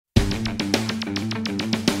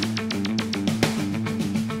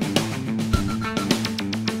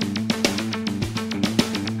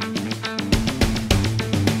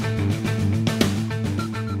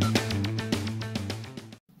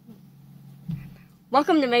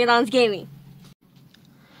Welcome to Megadon's Gaming.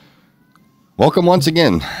 Welcome once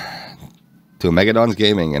again to Megadon's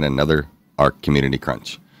Gaming and another Ark Community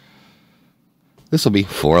Crunch. This will be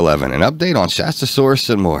 411, an update on Shastasaurus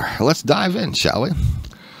and more. Let's dive in, shall we?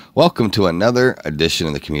 Welcome to another edition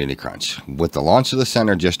of the Community Crunch. With the launch of the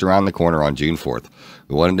center just around the corner on June 4th,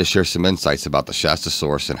 we wanted to share some insights about the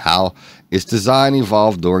Shastasaurus and how its design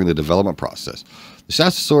evolved during the development process. The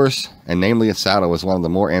Shastasaurus, and namely its saddle, was one of the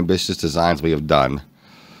more ambitious designs we have done,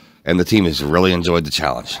 and the team has really enjoyed the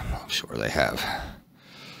challenge. I'm sure they have.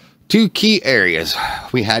 Two key areas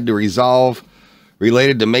we had to resolve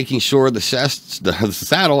related to making sure the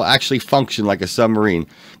saddle actually functioned like a submarine,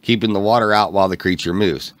 keeping the water out while the creature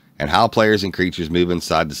moves, and how players and creatures move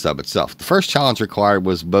inside the sub itself. The first challenge required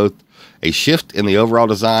was both a shift in the overall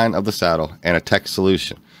design of the saddle and a tech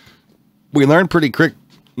solution. We learned pretty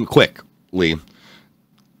quickly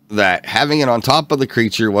that having it on top of the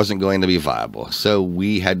creature wasn't going to be viable, so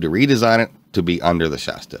we had to redesign it to be under the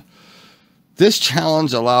Shasta. This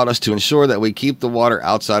challenge allowed us to ensure that we keep the water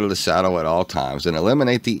outside of the saddle at all times and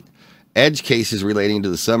eliminate the edge cases relating to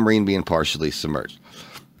the submarine being partially submerged.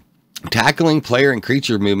 Tackling player and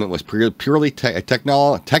creature movement was purely a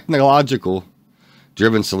technological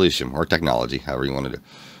driven solution, or technology, however you want to do.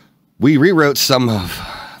 We rewrote some of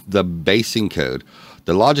the basing code,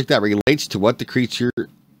 the logic that relates to what the creature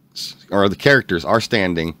or the characters are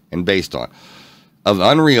standing and based on, of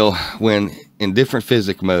Unreal when in different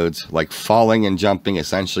physics modes like falling and jumping,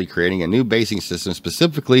 essentially creating a new basing system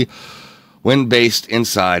specifically when based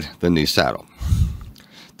inside the new saddle.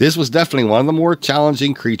 This was definitely one of the more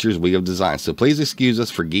challenging creatures we have designed, so please excuse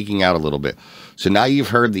us for geeking out a little bit. So now you've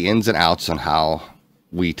heard the ins and outs on how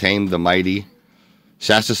we tamed the mighty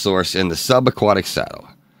Shastasaurus in the subaquatic saddle.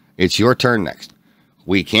 It's your turn next.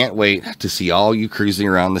 We can't wait to see all you cruising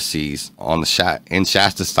around the seas on the in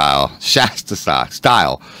Shasta style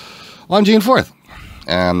on June 4th.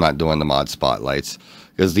 And I'm not doing the mod spotlights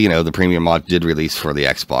because, you know, the premium mod did release for the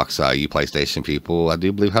Xbox. You PlayStation people, I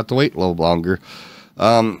do believe, have to wait a little longer.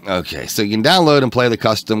 Okay, so you can download and play the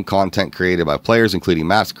custom content created by players, including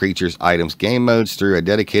maps, creatures, items, game modes, through a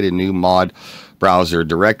dedicated new mod browser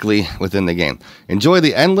directly within the game. Enjoy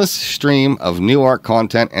the endless stream of new Ark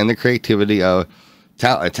content and the creativity of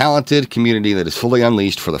a talented community that is fully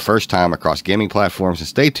unleashed for the first time across gaming platforms, and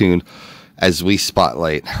stay tuned as we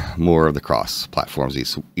spotlight more of the cross platforms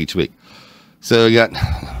each week. So you got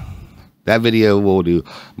that video. We'll do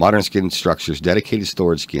modern skin structures, dedicated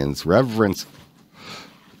storage skins, reverence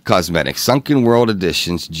cosmetics, sunken world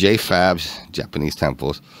editions, JFabs, Japanese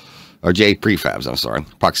temples, or J prefabs, I'm sorry,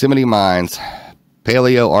 proximity mines,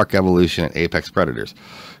 paleo Ark evolution, and apex predators.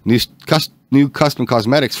 New custom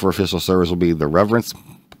cosmetics for official servers will be the Reverence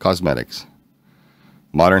Cosmetics,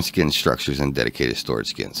 modern skin structures, and dedicated storage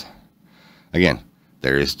skins. Again,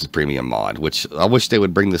 there is the premium mod, which I wish they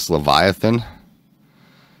would bring this Leviathan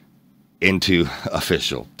into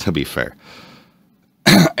official, to be fair.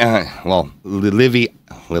 Well,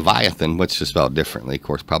 Leviathan, which is spelled differently, of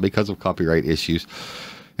course, probably because of copyright issues.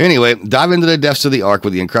 Anyway, dive into the depths of the Ark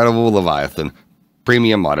with the incredible Leviathan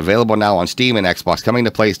premium mod, available now on Steam and Xbox, coming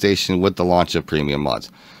to PlayStation with the launch of premium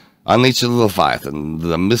mods. Unleash the Leviathan.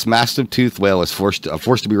 The massive tooth whale is forced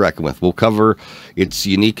to be reckoned with. We'll cover its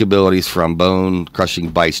unique abilities from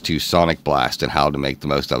bone-crushing bites to sonic blast and how to make the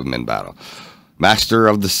most of them in battle. Master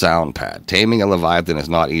of the sound pad. Taming a Leviathan is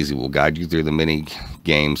not easy. We'll guide you through the many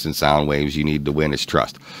games and sound waves you need to win its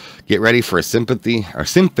trust. Get ready for a symphony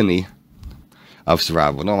of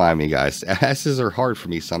survival. Don't mind me, guys. S's are hard for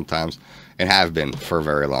me sometimes, and have been for a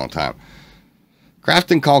very long time. Craft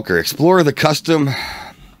and conquer. Explore the custom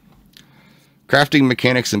crafting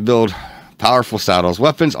mechanics and build powerful saddles,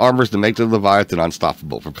 weapons, armors to make the Leviathan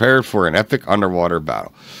unstoppable. Prepare for an epic underwater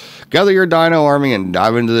battle. Gather your dino army and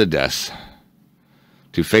dive into the depths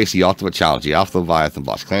to face the ultimate challenge, the Alpha Leviathan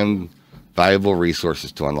boss. Claim valuable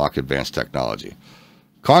resources to unlock advanced technology.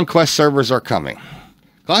 Conquest servers are coming.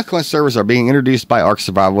 Conquest servers are being introduced by Ark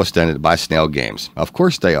Survival Extended by Snail Games. Of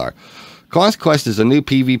course they are. Conquest is a new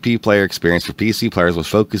PvP player experience for PC players which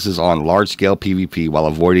focuses on large-scale PvP while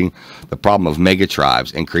avoiding the problem of mega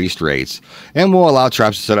tribes, increased rates, and will allow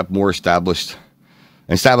tribes to set up more establish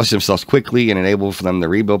themselves quickly and enable for them to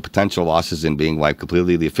rebuild potential losses in being wiped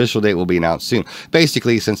completely. The official date will be announced soon.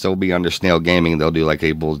 Basically, since they'll be under Snail Gaming, they'll do like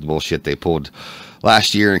a bullshit they pulled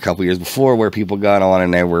last year and a couple years before, where people got on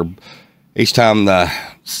and they were, each time the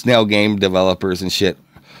Snail game developers and shit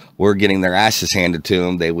were getting their asses handed to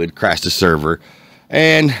them, they would crash the server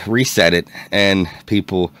and reset it, and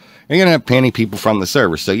people are gonna have panning people from the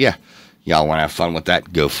server. So yeah, y'all want to have fun with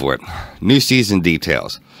that, go for it. New season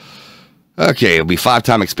details. Okay, it'll be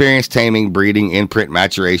 5-time experience, taming, breeding, imprint,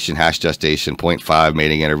 maturation, hash gestation, 0.5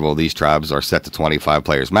 mating interval. These tribes are set to 25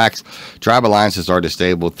 players max. Tribe alliances are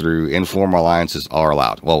disabled through informal alliances are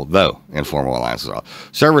allowed. Well, though informal alliances are allowed.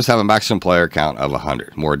 Servers have a maximum player count of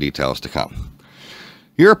 100. More details to come.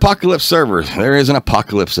 Your Apocalypse servers. There is an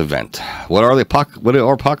Apocalypse event. What are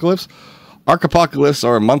Apocalypse? Ark Apocalypse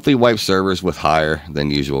are monthly wipe servers with higher than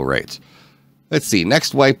usual rates. Let's see.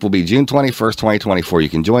 Next wipe will be June 21st, 2024. You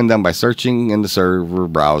can join them by searching in the server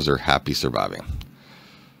browser. Happy surviving.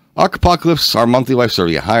 Ark Apocalypse, our monthly wipe server.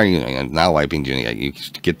 Yeah, higher now wiping June. Yeah, you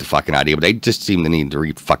get the fucking idea. But they just seem to need to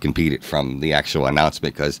read it from the actual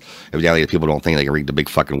announcement because evidently people don't think they can read the big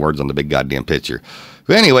fucking words on the big goddamn picture.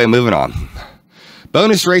 But anyway, moving on.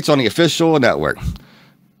 Bonus rates on the official network.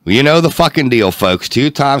 Well, you know the fucking deal, folks.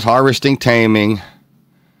 2 times harvesting, taming.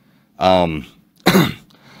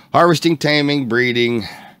 Harvesting, taming, breeding,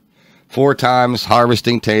 4 times.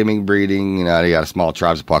 Harvesting, taming, breeding. You know, they got a small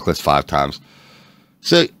tribes apocalypse 5 times.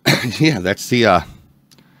 So, yeah, that's the,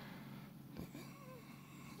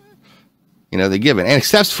 you know, the given. And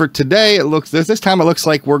except for today, this time it looks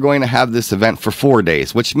like we're going to have this event for 4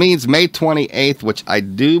 days, which means May 28th, which I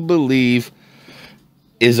do believe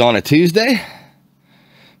is on a Tuesday,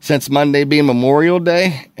 since Monday being Memorial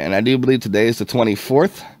Day, and I do believe today is the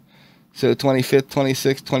 24th. So 25th,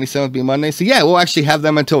 26th, 27th be Monday. So yeah, we'll actually have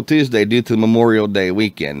them until Tuesday due to Memorial Day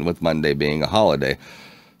weekend, with Monday being a holiday.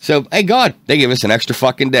 So, hey God, they give us an extra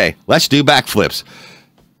fucking day. Let's do backflips.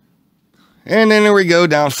 And then there we go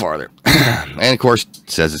down farther. And of course,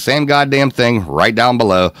 it says the same goddamn thing right down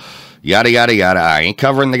below. Yada, yada, yada. I ain't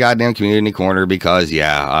covering the goddamn community corner because,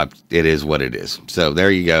 yeah, it is what it is. So there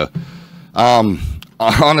you go. On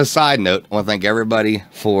a side note, I want to thank everybody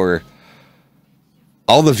for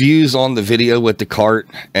all the views on the video with the cart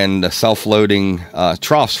and the self-loading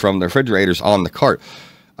troughs from the refrigerators on the cart.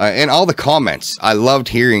 And all the comments. I loved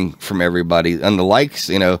hearing from everybody. And the likes,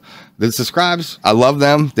 you know, the subscribes, I love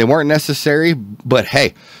them. They weren't necessary, but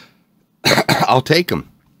hey, I'll take them.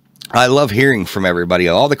 I love hearing from everybody.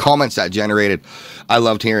 All the comments that generated, I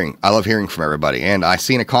loved hearing. I love hearing from everybody. And I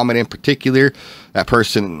seen a comment in particular. That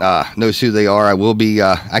person knows who they are. I will be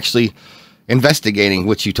actually investigating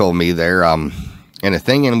what you told me there. And a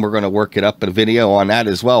thing, and we're going to work it up in a video on that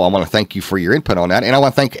as well. I want to thank you for your input on that, and I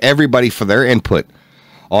want to thank everybody for their input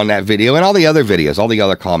on that video and all the other videos, all the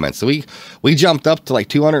other comments. So we jumped up to like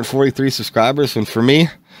 243 subscribers, and for me,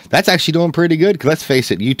 that's actually doing pretty good, because let's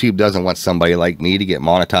face it, YouTube doesn't want somebody like me to get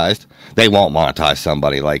monetized. They won't monetize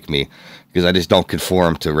somebody like me, because I just don't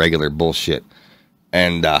conform to regular bullshit.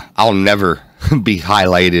 And I'll never be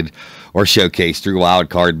highlighted or showcased through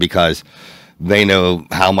Wildcard, because they know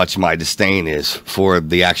how much my disdain is for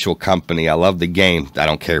the actual company. I love the game. I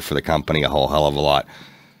don't care for the company a whole hell of a lot.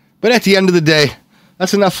 But at the end of the day,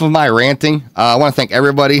 that's enough of my ranting. I want to thank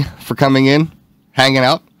everybody for coming in, hanging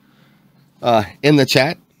out in the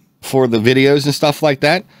chat for the videos and stuff like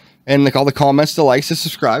that. And all the comments, the likes, the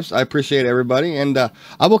subscribes. I appreciate everybody. And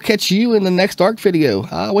I will catch you in the next Ark video,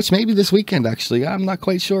 which may be this weekend, actually. I'm not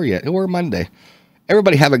quite sure yet. Or Monday.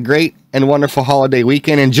 Everybody have a great and wonderful holiday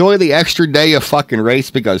weekend. Enjoy the extra day of fucking race,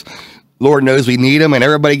 because Lord knows we need them. And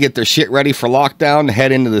everybody get their shit ready for lockdown to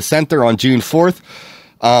head into the center on June 4th.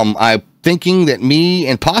 I'm thinking that me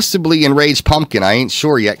and possibly Enraged Pumpkin, I ain't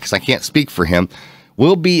sure yet because I can't speak for him,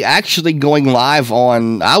 will be actually going live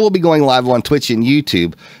on, I will be going live on Twitch and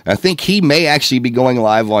YouTube. I think he may actually be going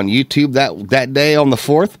live on YouTube that day on the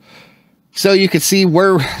 4th. So you could see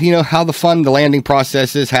where, you know, how the landing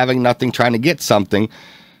process is, having nothing, trying to get something,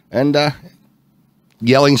 and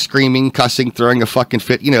yelling, screaming, cussing, throwing a fucking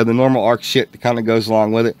fit, you know, the normal Ark shit that kind of goes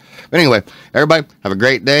along with it. But anyway, everybody have a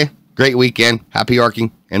great day, great weekend, happy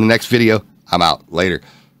arking. In the next video, I'm out. Later.